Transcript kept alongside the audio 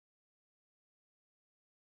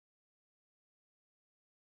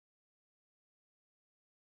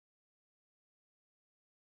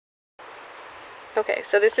Okay,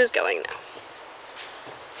 so this is going now.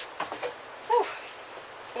 So,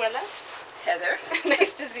 Ruella, Heather.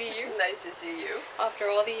 nice to see you. Nice to see you. After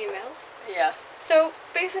all the emails. Yeah. So,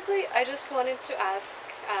 basically, I just wanted to ask,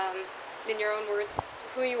 in your own words,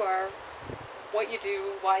 who you are, what you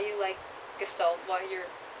do, why you like Gestalt, why you're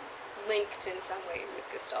linked in some way with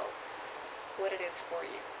Gestalt, what it is for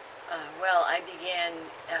you. Well, I began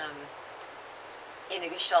in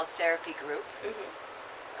a Gestalt therapy group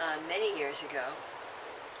many years ago,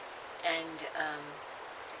 and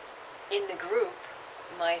in the group,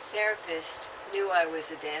 my therapist knew I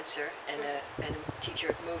was a dancer and a teacher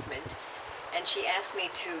of movement, and she asked me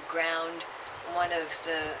to ground one of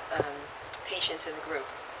the patients in the group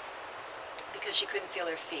because she couldn't feel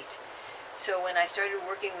her feet. So when I started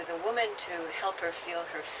working with a woman to help her feel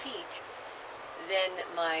her feet, then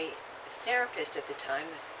my therapist at the time,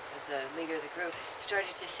 the leader of the group,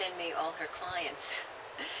 started to send me all her clients.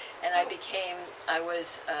 And I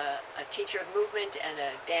was a teacher of movement and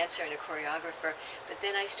a dancer and a choreographer, but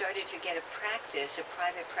then I started to get a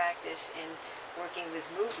private practice in working with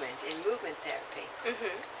movement, in movement therapy.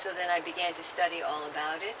 So then I began to study all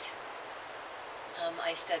about it.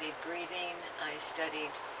 I studied breathing, I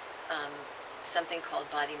studied something called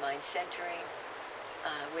body-mind centering,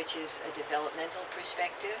 which is a developmental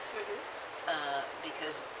perspective,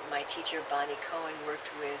 because my teacher Bonnie Cohen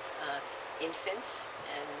worked with infants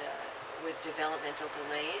and with developmental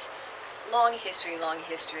delays. Long history.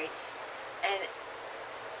 And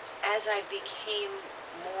as I became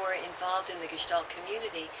more involved in the Gestalt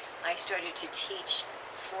community, I started to teach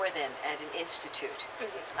for them at an institute.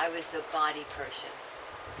 I was the body person.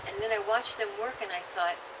 And then I watched them work and I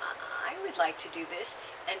thought, I would like to do this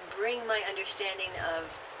and bring my understanding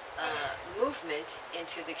of movement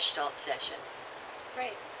into the Gestalt session.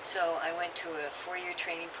 Right. So I went to a 4-year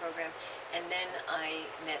training program, and then I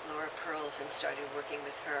met Laura Pearls and started working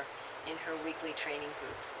with her in her weekly training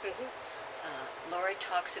group. Laura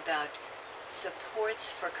talks about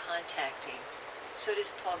supports for contacting. So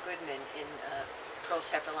does Paul Goodman in Pearls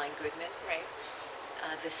Hefferline Goodman. Right.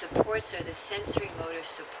 The supports are the sensory motor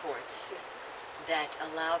supports that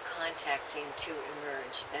allow contacting to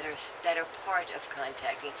emerge, that are part of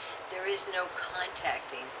contacting. There is no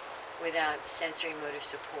contacting without sensory motor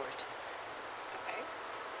support. Okay.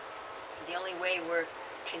 The only way we're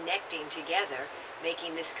connecting together,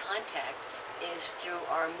 making this contact, is through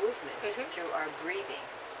our movements, through our breathing.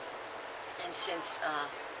 And since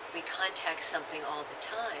we contact something all the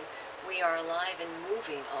time, we are alive and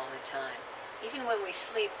moving all the time. Even when we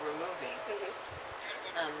sleep, we're moving.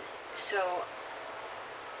 So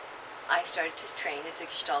I started to train as a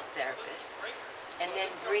Gestalt therapist, and then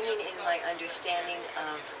bringing in my understanding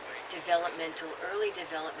of early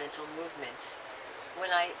developmental movements. When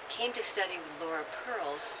I came to study with Laura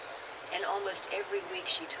Pearls, and almost every week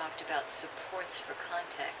she talked about supports for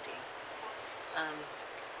contacting,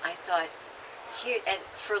 I thought, here, and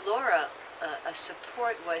for Laura, a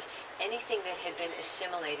support was anything that had been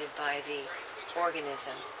assimilated by the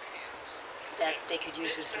organism that they could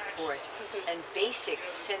use as support. And basic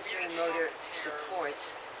sensory motor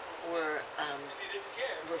supports were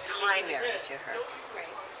primary to her. Right.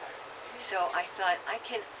 So I thought I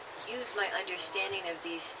can use my understanding of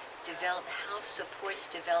these how supports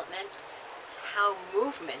development, how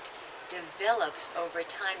movement develops over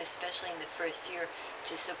time, especially in the first year,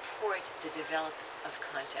 to support the development of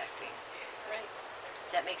contacting. Right.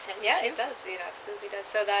 Does that make sense? Yeah, too? it does. It absolutely does.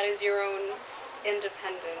 So that is your own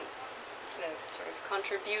independent sort of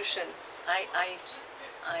contribution. I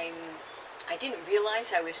didn't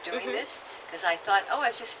realize I was doing this because I thought, oh, I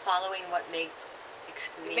was just following what made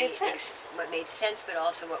sense. What made sense, but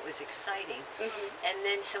also what was exciting. And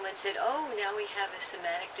then someone said, oh, now we have a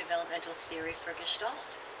somatic developmental theory for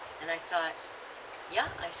Gestalt. And I thought, yeah,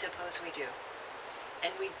 I suppose we do.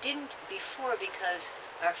 And we didn't before because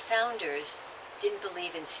our founders didn't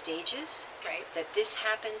believe in stages, right? That this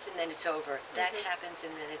happens and then it's over, that happens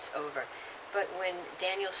and then it's over. But when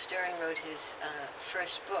Daniel Stern wrote his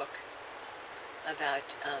first book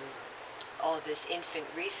about all of this infant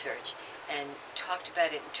research and talked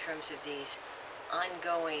about it in terms of these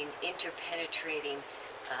ongoing, interpenetrating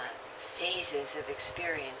phases of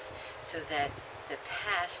experience, so that the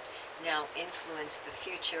past now influenced the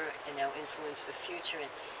future and now influenced the future. And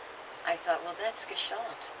I thought, well, that's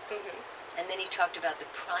Gestalt. And then he talked about the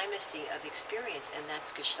primacy of experience, and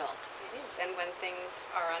that's Gestalt. It is. And when things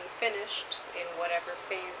are unfinished in whatever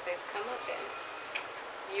phase they've come up in,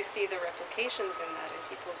 you see the replications in that in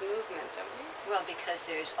people's movement, don't you? Well, because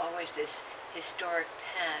there's always this historic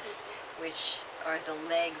past, which are the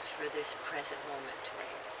legs for this present moment.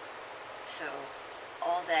 Right. So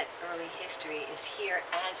all that early history is here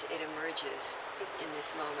as it emerges in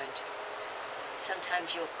this moment.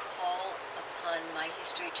 Sometimes you'll call upon my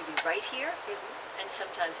history to be right here, and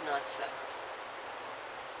sometimes not so.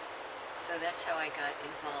 So that's how I got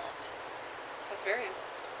involved. That's very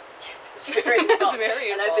involved. It's very involved. That's very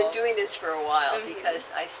involved. And I've been doing this for a while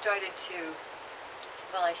because I started to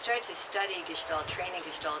study Gestalt, training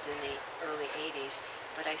Gestalt in the early 80s,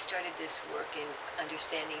 but I started this work in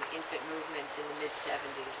understanding infant movements in the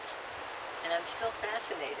mid-70s. And I'm still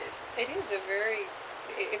fascinated. It's a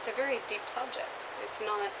very deep subject. It's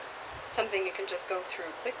not something you can just go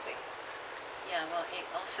through quickly. Yeah, well, it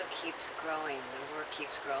also keeps growing. The work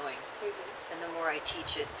keeps growing. And the more I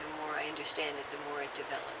teach it, the more I understand it, the more it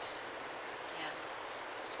develops. Yeah.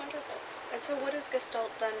 That's wonderful. And so what has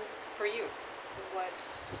Gestalt done for you?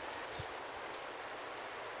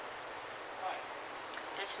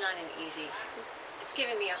 That's not an easy... It's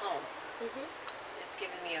given me a home. It's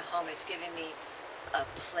given me a home. It's given me a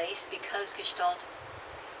place because Gestalt...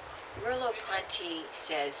 Merleau-Ponty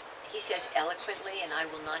says, he says eloquently, and I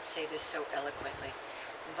will not say this so eloquently,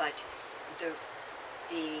 but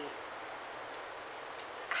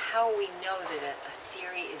how we know that a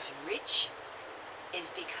theory is rich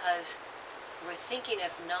is because we're thinking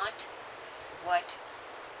of not what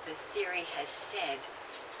the theory has said,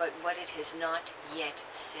 but what it has not yet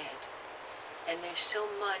said. And there's so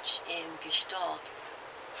much in Gestalt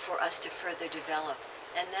for us to further develop.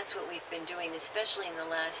 And that's what we've been doing, especially in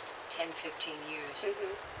the last 10, 15 years,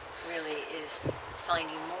 really, is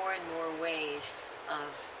finding more and more ways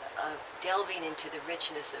of delving into the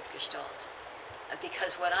richness of Gestalt.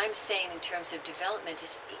 Because what I'm saying in terms of development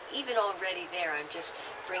is even already there. I'm just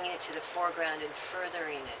bringing it to the foreground and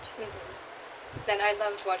furthering it. Then I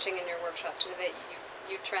loved watching in your workshop today that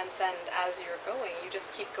you transcend as you're going. You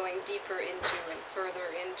just keep going deeper into and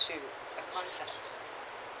further into a concept.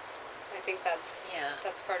 I think that's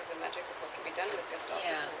part of the magic of what can be done with Gestalt,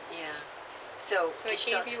 isn't it? Yeah. So it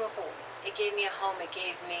Gestalt, gave you a home. It gave me a home. It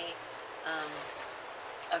gave me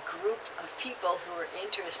a group of people who were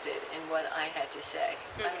interested in what I had to say.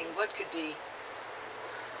 I mean, what could be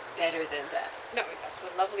better than that? No, that's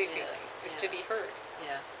a lovely feeling, is to be heard.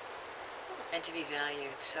 Yeah. And to be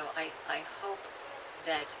valued. So I hope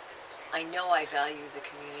that I know I value the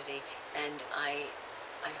community, and I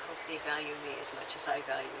hope they value me as much as I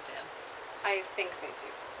value them. I think they do.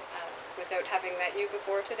 Without having met you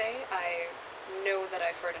before today, I know that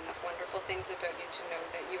I've heard enough wonderful things about you to know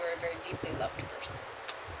that you are a very deeply loved person.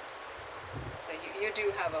 So you do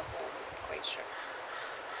have a home, I'm quite sure.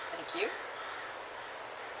 Thank you.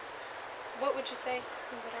 What would you say?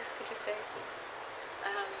 What else could you say?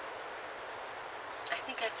 I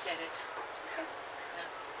think I've said it. Okay. Yeah.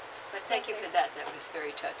 But thank you for that. That was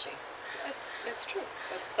very touching. It's true.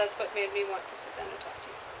 That's what made me want to sit down and talk to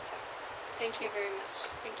you. So, thank you very much.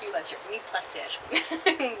 Thank you. Pleasure. Mi placer.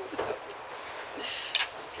 Stop.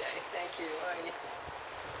 Okay, thank you.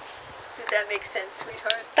 Did that make sense,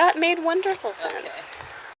 sweetheart? That made wonderful sense. Okay.